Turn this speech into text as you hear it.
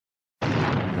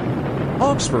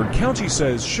Oxford County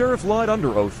says sheriff lied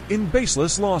under oath in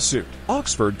baseless lawsuit.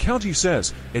 Oxford County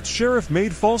says its sheriff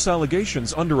made false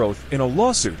allegations under oath in a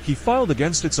lawsuit he filed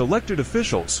against its elected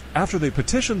officials after they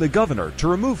petitioned the governor to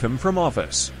remove him from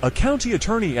office. A county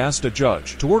attorney asked a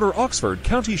judge to order Oxford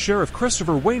County Sheriff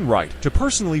Christopher Wainwright to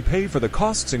personally pay for the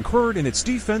costs incurred in its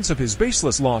defense of his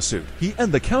baseless lawsuit. He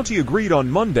and the county agreed on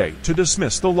Monday to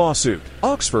dismiss the lawsuit.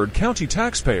 Oxford County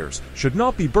taxpayers should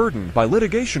not be burdened by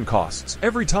litigation costs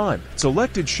every time its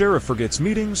elected sheriff forgets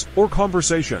meetings or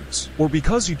conversations, or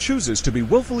because he chooses to be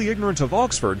willfully ignorant of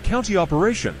Oxford County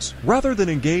operations, rather than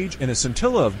engage in a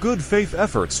scintilla of good faith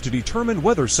efforts to determine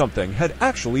whether something had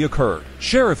actually occurred.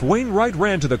 Sheriff Wainwright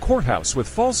ran to the courthouse with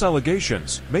false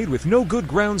allegations, made with no good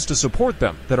grounds to support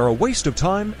them, that are a waste of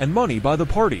time and money by the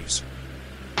parties.